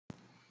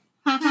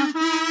Hola,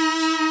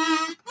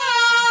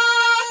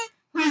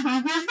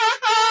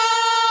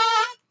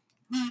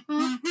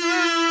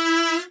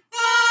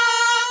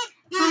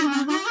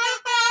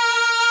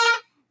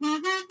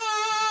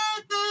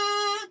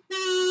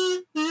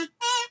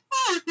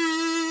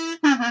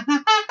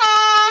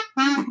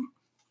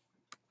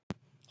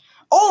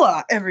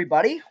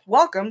 everybody.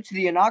 Welcome to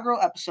the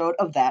inaugural episode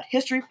of That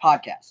History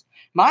Podcast.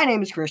 My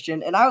name is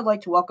Christian, and I would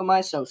like to welcome my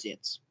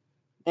associates.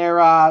 They're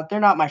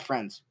not my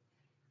friends.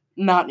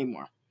 Not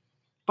anymore.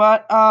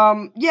 But,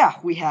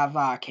 we have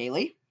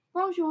Kaylee.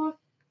 Bonjour.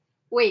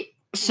 Wait,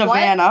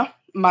 Savannah,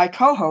 my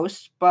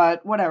co-host,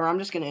 but whatever, I'm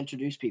just going to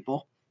introduce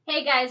people.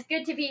 Hey guys,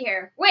 good to be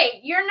here.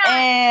 Wait, you're not...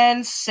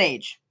 And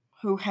Sage,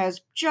 who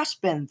has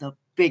just been the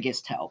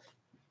biggest help.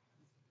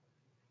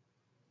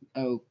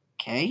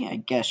 Okay, I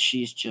guess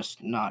she's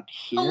just not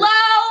here. Hello!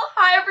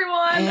 Hi,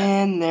 everyone!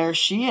 And there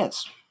she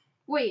is.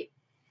 Wait,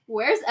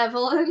 where's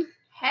Evelyn?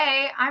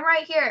 Hey, I'm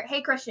right here.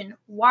 Hey, Christian,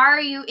 why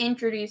are you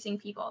introducing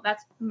people?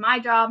 That's my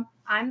job.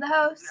 I'm the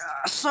host.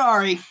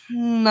 Sorry,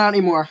 not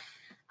anymore.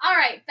 All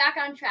right, back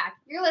on track.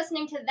 You're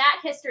listening to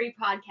That History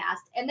Podcast,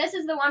 and this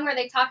is the one where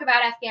they talk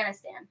about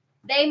Afghanistan.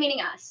 They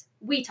meaning us.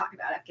 We talk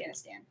about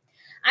Afghanistan.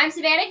 I'm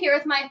Savannah here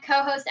with my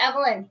co-host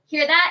Evelyn.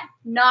 Hear that?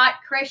 Not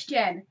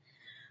Christian.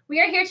 We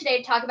are here today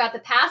to talk about the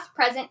past,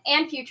 present,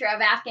 and future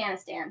of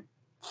Afghanistan.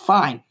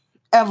 Fine.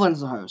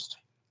 Evelyn's the host.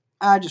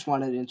 I just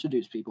wanted to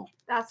introduce people.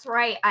 That's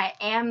right. I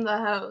am the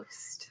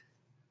host.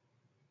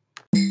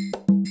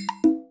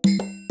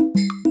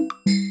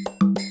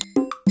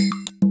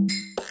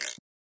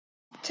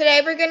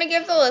 Today we're going to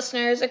give the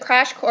listeners a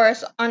crash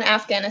course on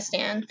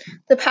Afghanistan,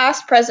 the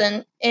past,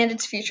 present, and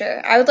its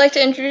future. I would like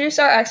to introduce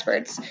our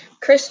experts,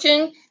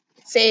 Christian,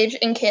 Sage,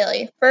 and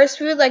Kaylee. First,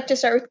 we would like to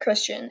start with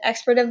Christian,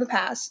 expert of the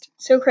past.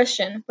 So,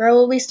 Christian, where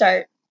will we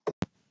start?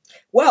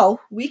 Well,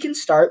 we can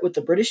start with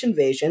the British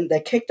invasion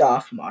that kicked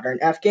off modern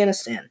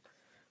Afghanistan.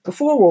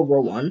 Before World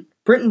War I,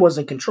 Britain was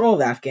in control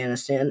of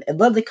Afghanistan and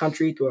led the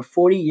country through a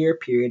 40-year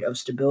period of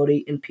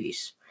stability and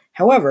peace.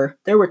 However,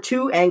 there were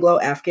two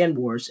Anglo-Afghan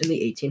wars in the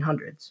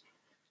 1800s.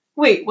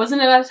 Wait,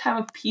 wasn't it at a time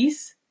of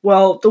peace?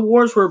 Well, the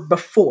wars were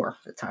before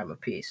the time of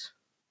peace.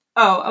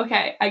 Oh,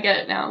 okay, I get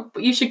it now.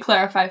 But you should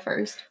clarify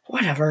first.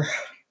 Whatever.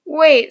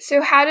 Wait,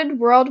 so how did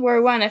World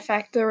War I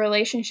affect the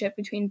relationship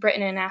between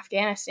Britain and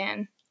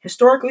Afghanistan?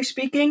 Historically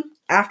speaking,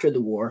 after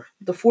the war,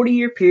 the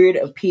 40-year period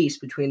of peace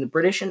between the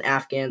British and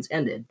Afghans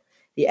ended.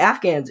 The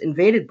Afghans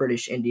invaded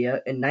British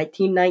India in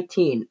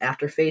 1919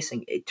 after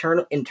facing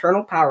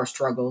internal power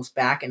struggles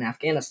back in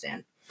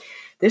Afghanistan.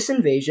 This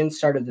invasion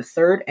started the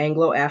Third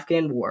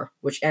Anglo-Afghan War,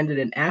 which ended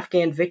in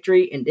Afghan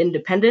victory and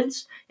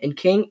independence, and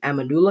King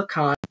Amanullah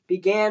Khan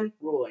began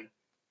ruling.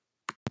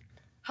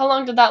 How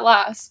long did that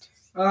last?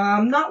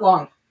 Not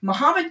long.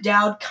 Muhammad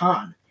Daud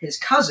Khan, his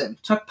cousin,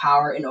 took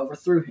power and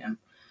overthrew him.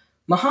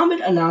 Muhammad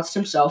announced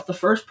himself the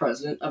first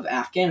president of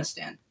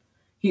Afghanistan.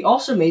 He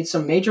also made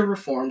some major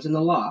reforms in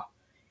the law.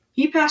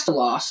 He passed a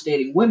law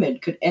stating women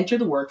could enter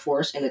the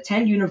workforce and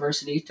attend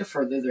university to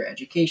further their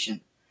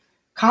education.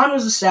 Khan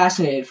was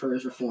assassinated for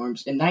his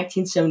reforms in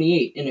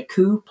 1978 in a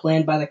coup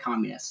planned by the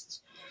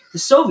communists. The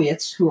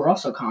Soviets, who were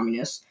also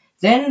communists,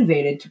 then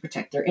invaded to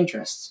protect their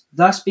interests,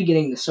 thus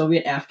beginning the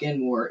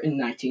Soviet-Afghan War in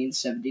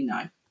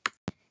 1979.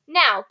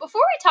 Now,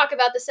 before we talk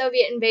about the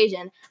Soviet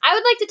invasion, I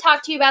would like to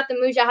talk to you about the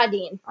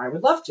Mujahideen. I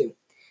would love to.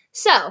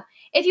 So,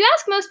 if you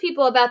ask most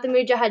people about the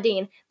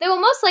Mujahideen, they will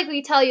most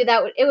likely tell you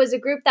that it was a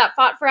group that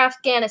fought for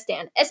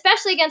Afghanistan,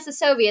 especially against the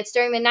Soviets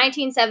during the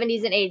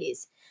 1970s and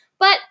 80s.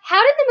 But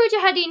how did the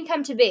Mujahideen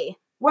come to be?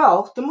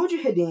 Well, the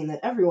Mujahideen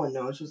that everyone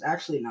knows was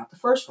actually not the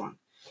first one.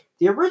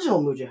 The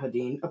original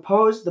Mujahideen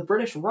opposed the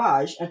British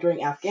Raj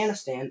entering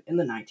Afghanistan in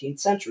the 19th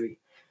century.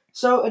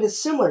 So it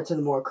is similar to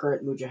the more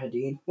current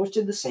Mujahideen, which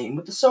did the same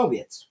with the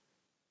Soviets.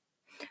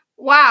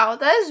 Wow,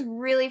 that is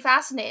really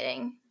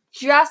fascinating.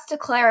 Just to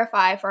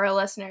clarify for our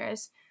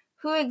listeners,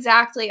 who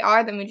exactly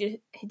are the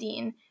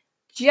Mujahideen?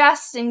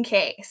 Just in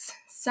case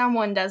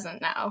someone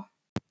doesn't know.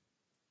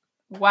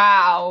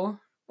 Wow.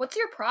 What's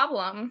your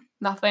problem?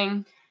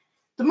 Nothing.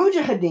 The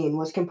Mujahideen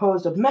was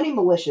composed of many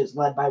militias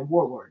led by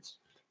warlords.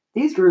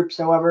 These groups,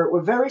 however,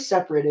 were very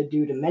separated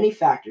due to many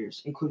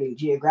factors, including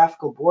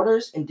geographical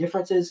borders and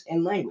differences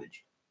in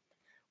language.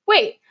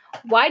 Wait,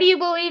 why do you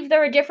believe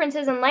there were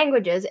differences in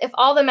languages if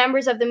all the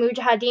members of the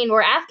Mujahideen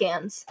were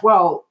Afghans?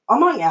 Well,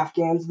 among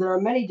Afghans, there are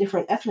many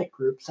different ethnic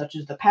groups, such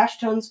as the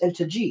Pashtuns and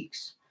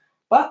Tajiks.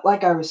 But,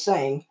 like I was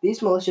saying,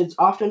 these militias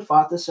often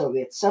fought the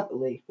Soviets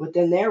separately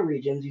within their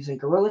regions using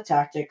guerrilla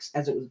tactics,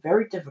 as it was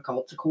very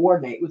difficult to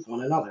coordinate with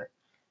one another.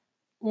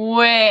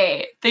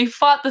 Wait, they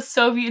fought the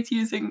Soviets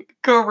using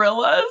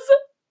guerrillas?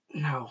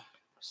 No,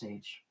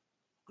 Sage.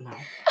 No.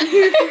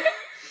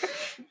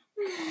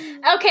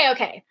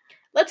 Okay.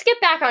 Let's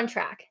get back on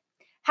track.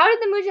 How did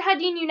the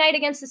Mujahideen unite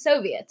against the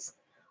Soviets?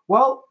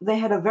 Well, they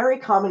had a very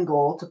common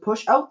goal to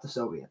push out the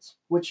Soviets,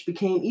 which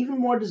became even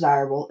more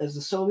desirable as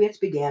the Soviets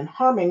began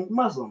harming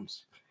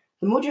Muslims.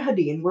 The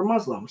Mujahideen were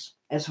Muslims,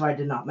 as if I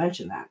did not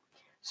mention that,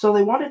 so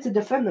they wanted to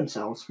defend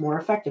themselves more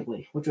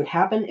effectively, which would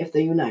happen if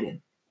they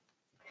united.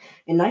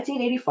 In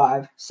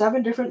 1985,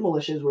 7 different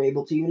militias were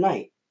able to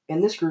unite,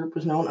 and this group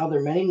was known under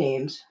many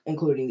names,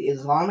 including the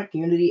Islamic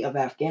Unity of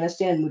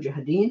Afghanistan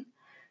Mujahideen,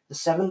 the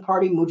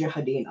Seven-Party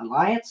Mujahideen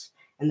Alliance,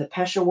 and the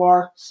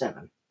Peshawar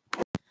 7.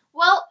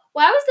 Well,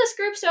 why was this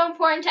group so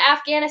important to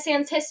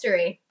Afghanistan's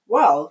history?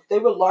 Well, they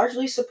were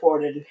largely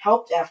supported and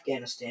helped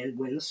Afghanistan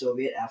win the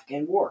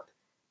Soviet-Afghan War.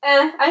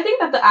 I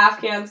think that the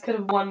Afghans could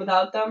have won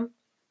without them.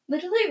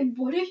 Literally,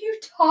 what are you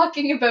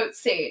talking about,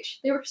 Sage?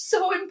 They were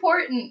so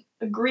important.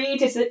 Agree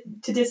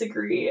to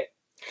disagree.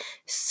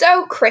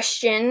 So,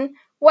 Christian,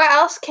 what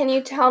else can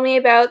you tell me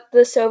about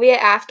the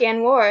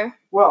Soviet-Afghan War?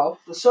 Well,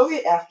 the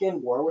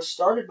Soviet-Afghan War was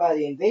started by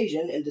the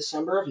invasion in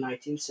December of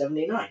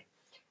 1979.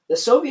 The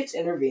Soviets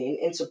intervened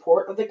in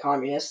support of the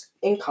communists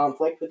in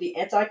conflict with the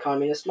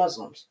anti-communist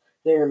Muslims.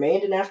 They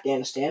remained in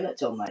Afghanistan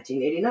until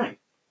 1989.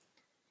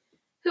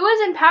 Who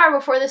was in power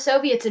before the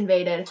Soviets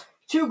invaded?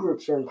 2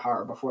 groups were in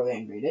power before they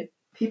invaded: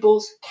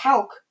 People's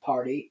Khalq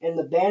Party and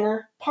the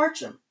Banner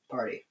Parcham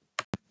Party.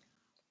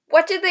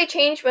 What did they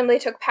change when they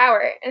took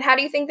power, and how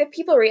do you think the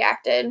people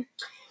reacted?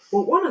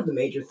 Well, one of the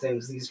major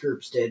things these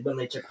groups did when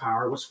they took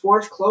power was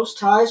forge close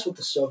ties with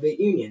the Soviet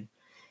Union.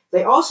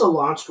 They also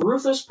launched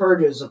ruthless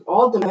purges of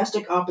all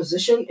domestic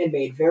opposition and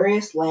made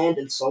various land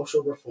and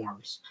social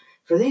reforms.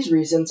 For these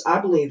reasons, I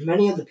believe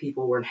many of the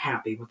people were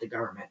unhappy with the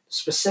government,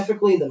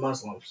 specifically the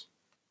Muslims.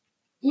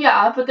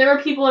 Yeah, but there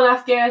were people in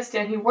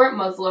Afghanistan who weren't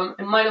Muslim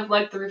and might have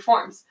liked the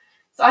reforms.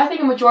 So I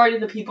think a majority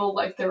of the people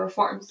liked the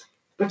reforms.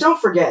 But don't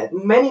forget,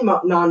 many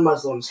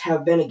non-Muslims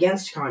have been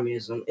against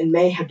communism and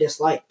may have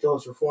disliked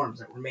those reforms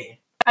that were made.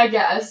 I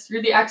guess.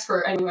 You're the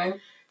expert anyway.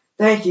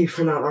 Thank you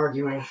for not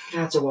arguing.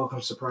 That's a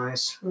welcome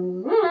surprise.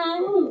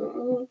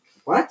 What?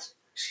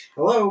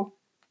 Hello?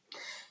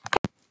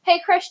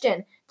 Hey,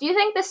 Christian, do you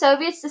think the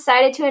Soviets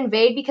decided to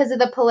invade because of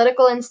the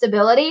political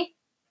instability?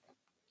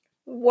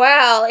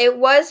 Well, it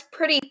was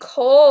pretty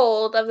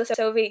cold of the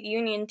Soviet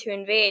Union to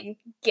invade.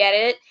 Get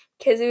it?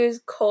 Because it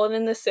was cold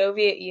in the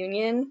Soviet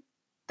Union?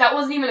 That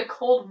wasn't even a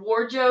Cold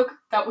War joke.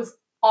 That was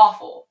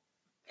awful.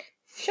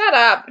 Shut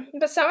up.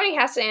 But somebody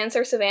has to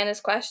answer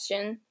Savannah's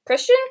question.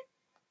 Christian?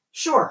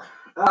 Sure.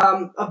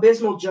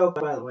 Abysmal joke,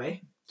 by the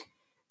way.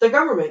 The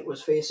government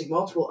was facing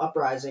multiple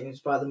uprisings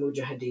by the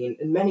Mujahideen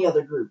and many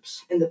other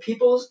groups, and the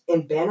People's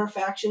and Banner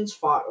factions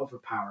fought over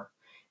power.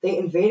 They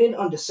invaded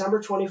on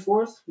December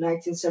 24th,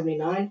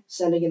 1979,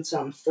 sending in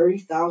some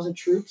 30,000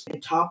 troops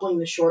and toppling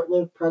the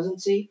short-lived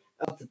presidency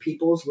of the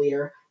People's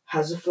leader,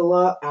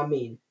 Hizbullah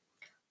Amin.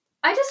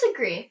 I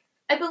disagree.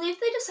 I believe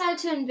they decided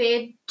to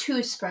invade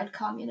to spread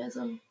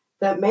communism.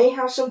 That may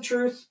have some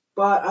truth,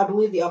 but I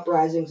believe the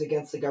uprisings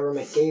against the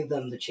government gave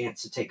them the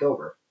chance to take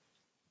over.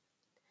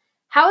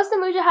 How was the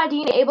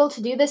Mujahideen able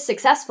to do this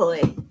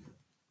successfully?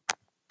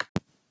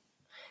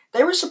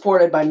 They were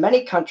supported by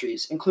many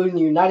countries, including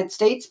the United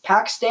States,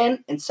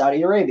 Pakistan, and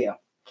Saudi Arabia.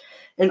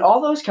 And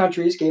all those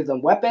countries gave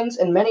them weapons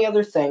and many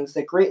other things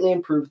that greatly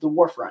improved the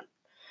war front.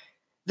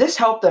 This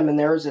helped them in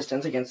their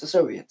resistance against the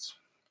Soviets.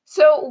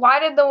 So why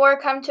did the war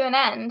come to an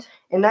end?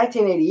 In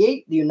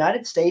 1988, the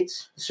United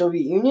States, the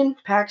Soviet Union,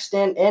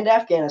 Pakistan, and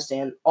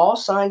Afghanistan all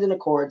signed an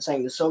accord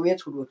saying the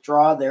Soviets would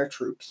withdraw their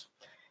troops.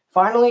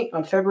 Finally,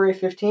 on February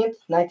 15th,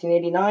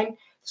 1989, the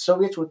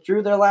Soviets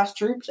withdrew their last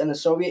troops and the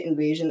Soviet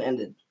invasion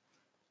ended.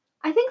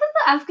 I think that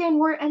the Afghan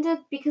war ended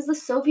because the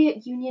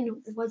Soviet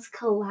Union was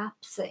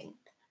collapsing.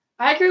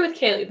 I agree with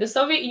Kaylee. The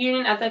Soviet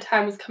Union at that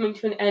time was coming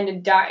to an end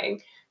and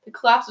dying. The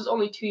collapse was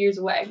only 2 years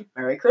away.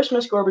 Merry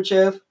Christmas,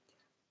 Gorbachev.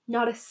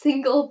 Not a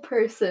single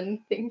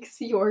person thinks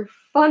you're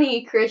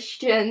funny,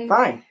 Christian.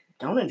 Fine,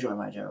 don't enjoy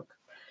my joke.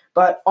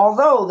 But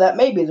although that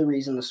may be the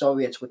reason the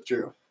Soviets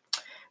withdrew,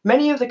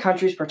 many of the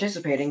countries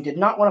participating did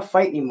not want to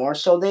fight anymore,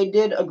 so they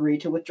did agree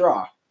to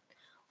withdraw.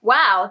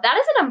 Wow, that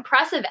is an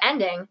impressive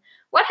ending.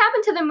 What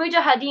happened to the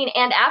Mujahideen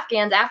and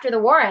Afghans after the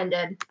war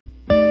ended?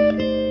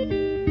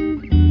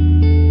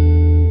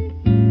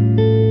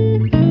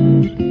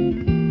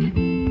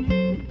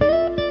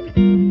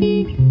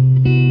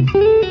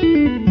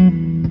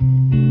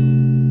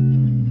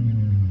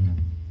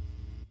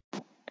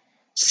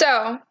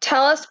 So,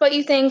 tell us what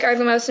you think are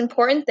the most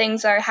important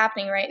things that are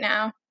happening right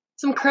now.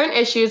 Some current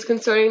issues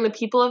concerning the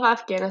people of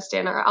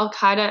Afghanistan are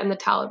Al-Qaeda and the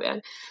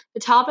Taliban. The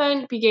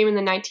Taliban began in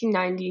the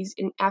 1990s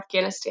in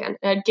Afghanistan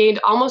and had gained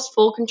almost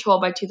full control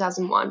by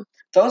 2001.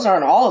 Those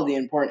aren't all of the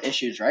important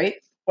issues, right?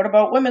 What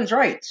about women's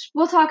rights?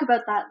 We'll talk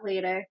about that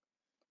later.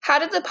 How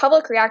did the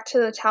public react to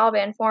the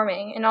Taliban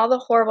forming and all the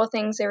horrible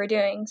things they were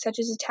doing, such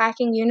as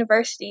attacking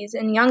universities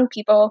and young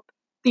people?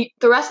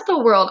 The rest of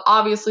the world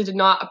obviously did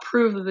not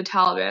approve of the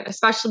Taliban,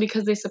 especially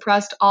because they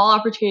suppressed all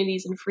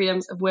opportunities and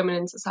freedoms of women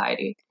in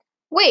society.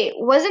 Wait,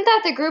 wasn't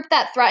that the group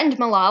that threatened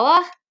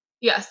Malala?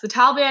 Yes, the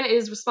Taliban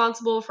is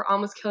responsible for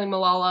almost killing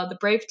Malala, the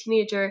brave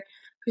teenager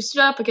who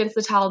stood up against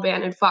the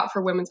Taliban and fought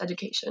for women's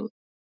education.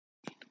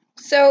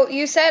 So,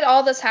 you said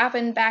all this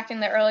happened back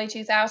in the early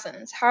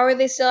 2000s. How are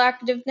they still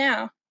active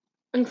now?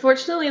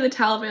 Unfortunately, the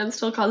Taliban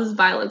still causes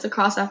violence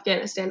across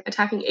Afghanistan,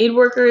 attacking aid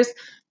workers,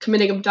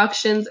 committing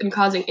abductions, and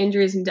causing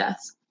injuries and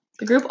deaths.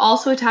 The group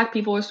also attacked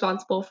people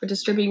responsible for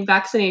distributing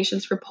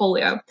vaccinations for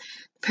polio, a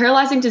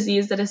paralyzing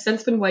disease that has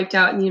since been wiped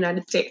out in the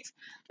United States.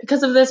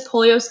 Because of this,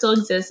 polio still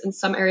exists in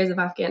some areas of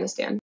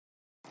Afghanistan.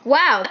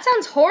 Wow, that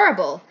sounds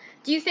horrible.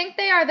 Do you think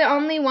they are the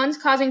only ones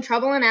causing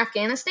trouble in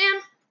Afghanistan?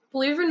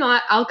 Believe it or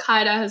not,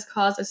 Al-Qaeda has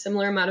caused a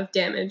similar amount of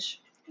damage.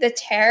 The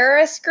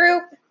terrorist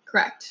group?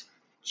 Correct.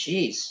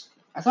 Jeez.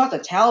 I thought the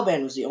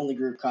Taliban was the only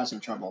group causing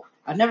trouble.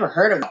 I'd never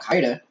heard of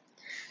Al-Qaeda.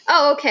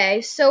 Oh,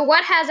 okay. So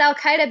what has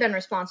Al-Qaeda been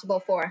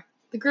responsible for?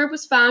 The group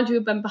was found to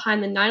have been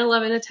behind the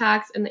 9/11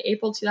 attacks and the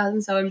April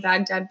 2007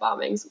 Baghdad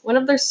bombings. One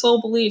of their sole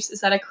beliefs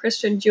is that a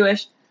Christian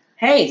Jewish...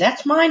 Hey,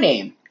 that's my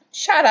name.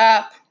 Shut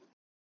up.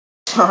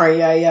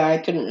 Sorry, I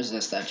couldn't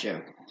resist that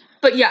joke.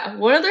 But yeah,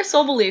 one of their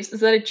sole beliefs is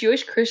that a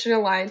Jewish-Christian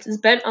alliance is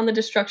bent on the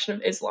destruction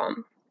of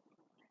Islam.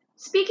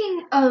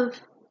 Speaking of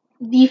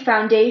the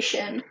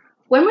foundation,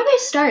 when were they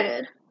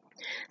started?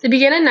 They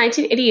began in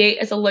 1988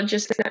 as a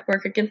logistics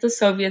network against the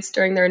Soviets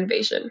during their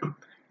invasion.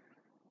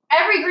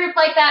 Every group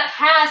like that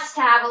has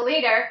to have a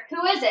leader.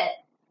 Who is it?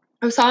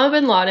 Osama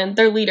bin Laden,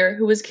 their leader,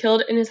 who was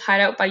killed in his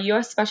hideout by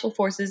U.S. Special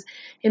Forces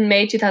in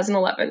May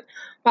 2011.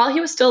 While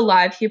he was still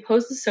alive, he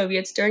opposed the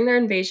Soviets during their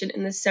invasion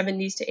in the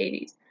 70s to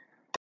 80s.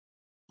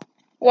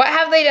 What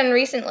have they done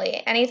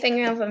recently?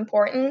 Anything of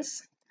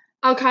importance?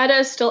 Al-Qaeda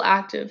is still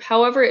active,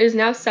 however, it is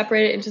now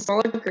separated into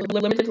smaller groups with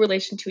limited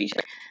relation to each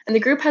other, and the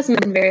group has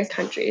members in various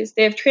countries.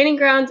 They have training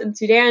grounds in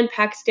Sudan,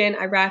 Pakistan,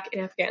 Iraq,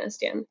 and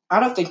Afghanistan. I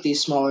don't think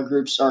these smaller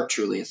groups are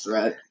truly a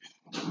threat.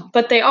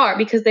 But they are,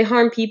 because they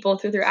harm people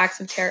through their acts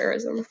of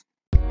terrorism.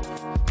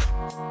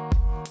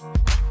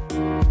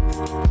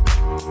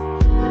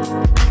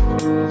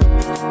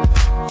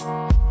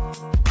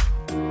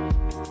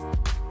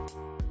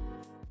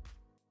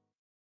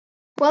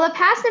 While the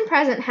past and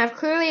present have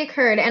clearly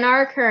occurred and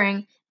are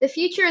occurring, the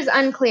future is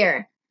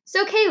unclear.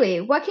 So,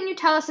 Kaylee, what can you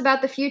tell us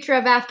about the future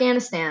of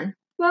Afghanistan?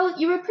 Well,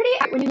 you were pretty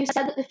accurate when you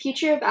said that the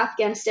future of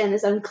Afghanistan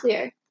is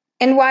unclear.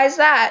 And why is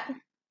that?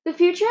 The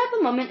future at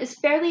the moment is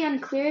fairly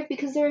unclear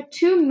because there are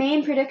two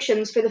main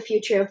predictions for the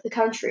future of the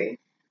country.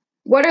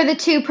 What are the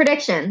two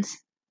predictions?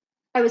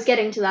 I was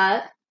getting to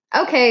that.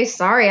 Okay,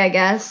 sorry, I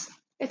guess.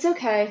 It's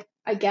okay,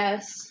 I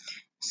guess.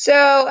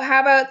 So,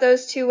 how about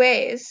those two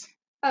ways?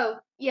 Oh,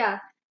 yeah.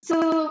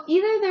 So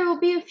either there will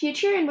be a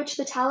future in which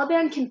the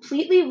Taliban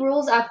completely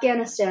rules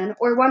Afghanistan,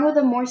 or one with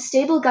a more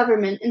stable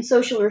government and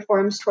social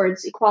reforms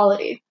towards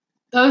equality.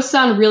 Those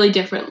sound really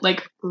different,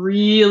 like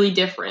really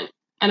different,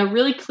 and a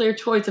really clear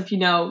choice if you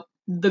know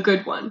the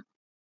good one.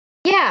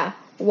 Yeah,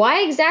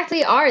 why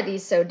exactly are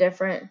these so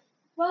different?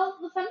 Well,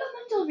 the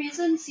fundamental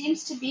reason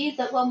seems to be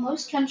that while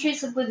most countries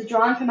have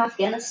withdrawn from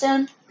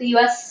Afghanistan, the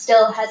U.S.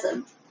 still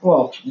hasn't.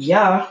 Well,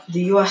 yeah,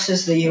 the U.S.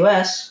 is the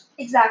U.S.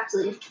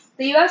 Exactly.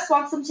 The U.S.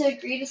 wants them to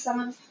agree to some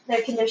of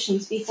their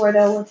conditions before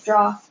they'll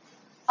withdraw.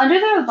 Under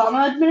the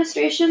Obama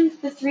administration,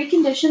 the three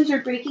conditions were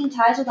breaking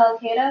ties with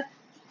Al-Qaeda,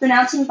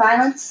 renouncing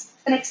violence,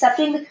 and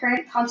accepting the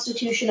current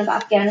constitution of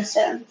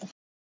Afghanistan.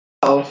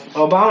 Oh,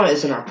 Obama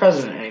isn't our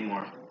president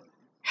anymore.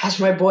 How's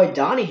my boy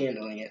Donnie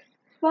handling it?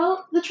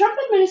 Well, the Trump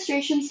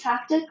administration's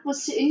tactic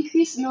was to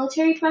increase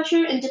military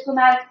pressure and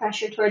diplomatic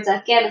pressure towards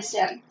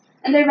Afghanistan,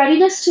 and their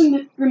readiness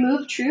to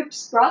remove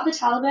troops brought the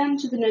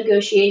Taliban to the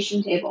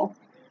negotiation table.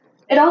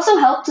 It also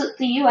helped that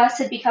the U.S.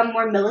 had become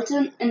more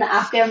militant and the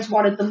Afghans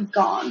wanted them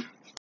gone.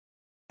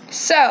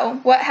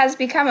 So, what has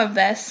become of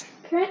this?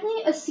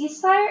 Currently, a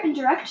ceasefire and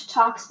direct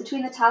talks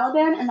between the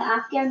Taliban and the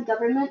Afghan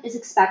government is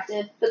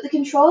expected, but the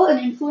control and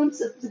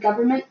influence of the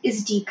government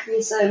is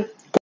decreasing.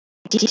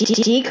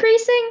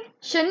 Decreasing?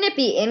 Shouldn't it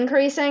be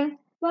increasing?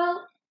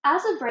 Well,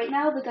 as of right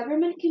now, the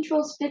government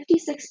controls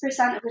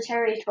 56% of the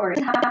territory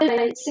and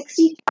inhabits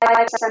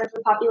 65% of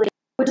the population,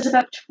 which is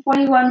about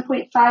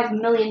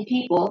 21.5 million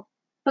people.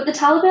 But the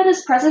Taliban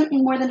is present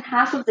in more than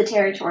half of the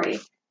territory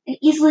and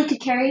easily could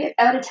carry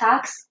out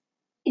attacks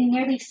in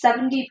nearly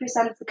 70%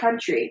 of the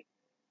country.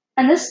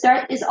 And this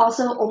threat is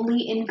also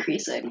only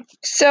increasing.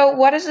 So,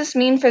 what does this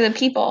mean for the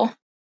people?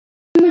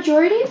 The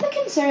majority of the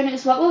concern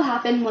is what will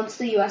happen once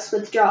the U.S.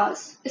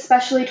 withdraws,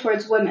 especially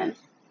towards women.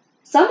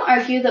 Some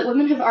argue that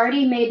women have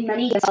already made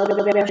many gains in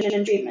Taliban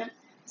and treatment,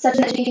 such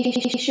as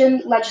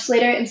education,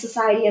 legislature, and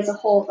society as a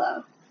whole,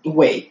 though.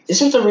 Wait,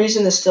 isn't the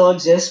reason this still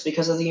exists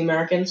because of the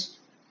Americans?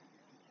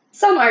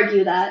 Some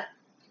argue that,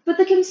 but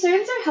the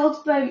concerns are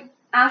held by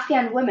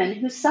Afghan women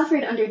who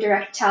suffered under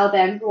direct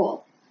Taliban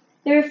rule.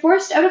 They were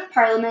forced out of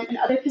parliament and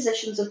other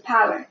positions of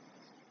power.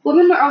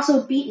 Women were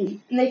also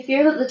beaten, and they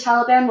fear that the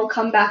Taliban will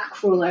come back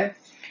crueler.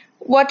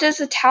 What does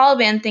the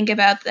Taliban think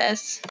about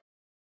this?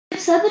 They've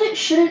said that it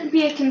shouldn't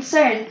be a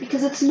concern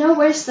because it's no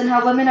worse than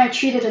how women are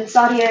treated in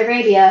Saudi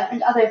Arabia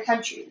and other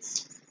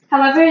countries.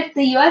 However,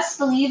 the U.S.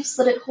 believes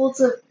that it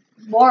holds a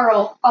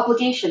moral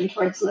obligation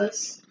towards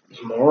this.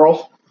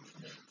 Moral?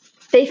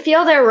 They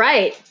feel they're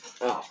right.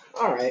 Oh,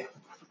 alright.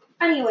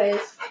 Anyways,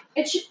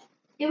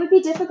 it would be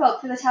difficult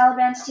for the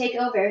Taliban to take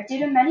over due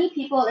to many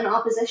people in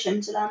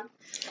opposition to them.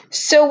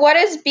 So, what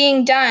is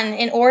being done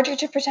in order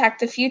to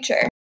protect the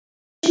future?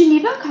 The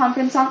Geneva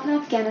Conference on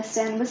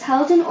Afghanistan was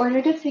held in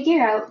order to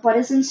figure out what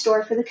is in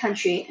store for the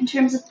country in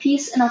terms of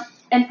peace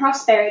and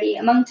prosperity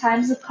among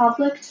times of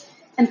conflict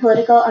and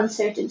political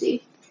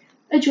uncertainty.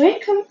 A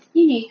joint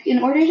communique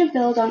in order to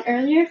build on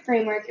earlier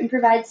framework and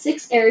provide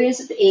 6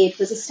 areas of aid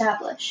was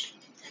established.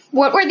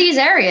 What were these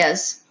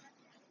areas?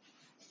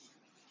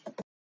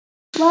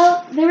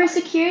 Well, there were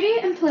security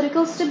and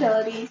political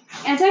stability,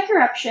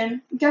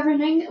 anti-corruption,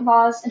 governing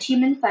laws and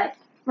human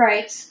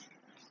rights,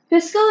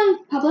 fiscal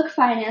and public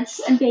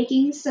finance and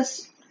banking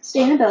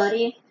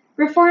sustainability,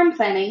 reform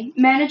planning,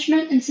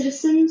 management and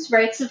citizens'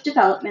 rights of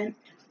development,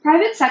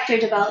 private sector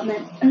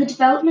development, and the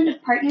development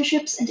of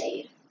partnerships and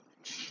aid.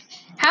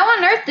 How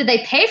on earth did they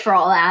pay for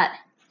all that?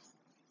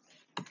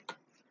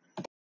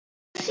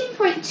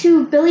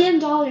 $15.2 billion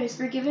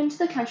were given to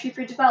the country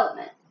for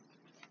development,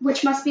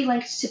 which must be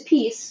linked to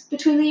peace,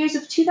 between the years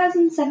of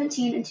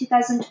 2017 and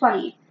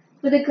 2020,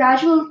 with a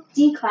gradual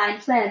decline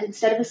planned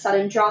instead of a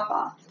sudden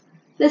drop-off.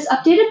 This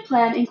updated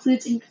plan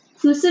includes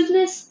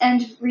inclusiveness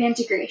and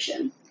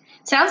reintegration.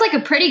 Sounds like a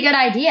pretty good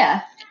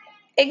idea.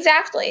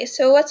 Exactly.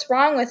 So what's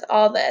wrong with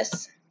all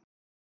this?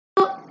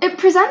 Well, it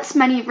presents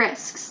many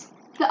risks.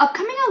 The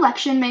upcoming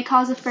election may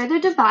cause a further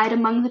divide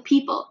among the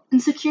people,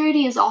 and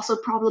security is also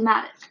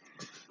problematic.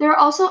 There are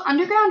also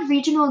underground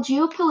regional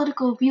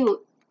geopolitical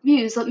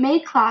views that may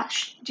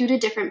clash due to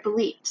different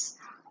beliefs.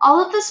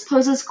 All of this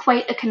poses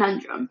quite a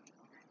conundrum.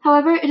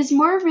 However, it is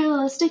more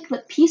realistic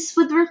that peace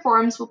with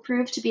reforms will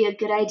prove to be a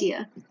good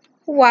idea.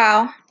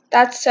 Wow,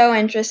 that's so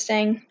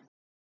interesting.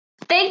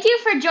 Thank you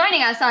for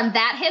joining us on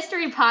That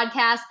History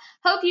Podcast.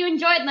 Hope you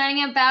enjoyed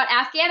learning about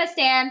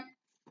Afghanistan.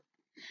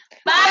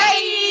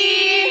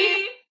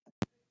 Bye!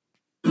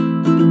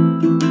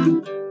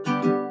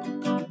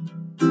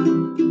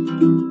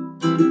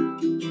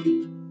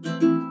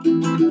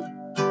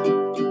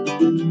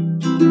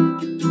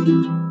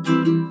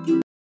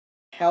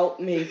 Help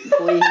me,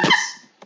 please.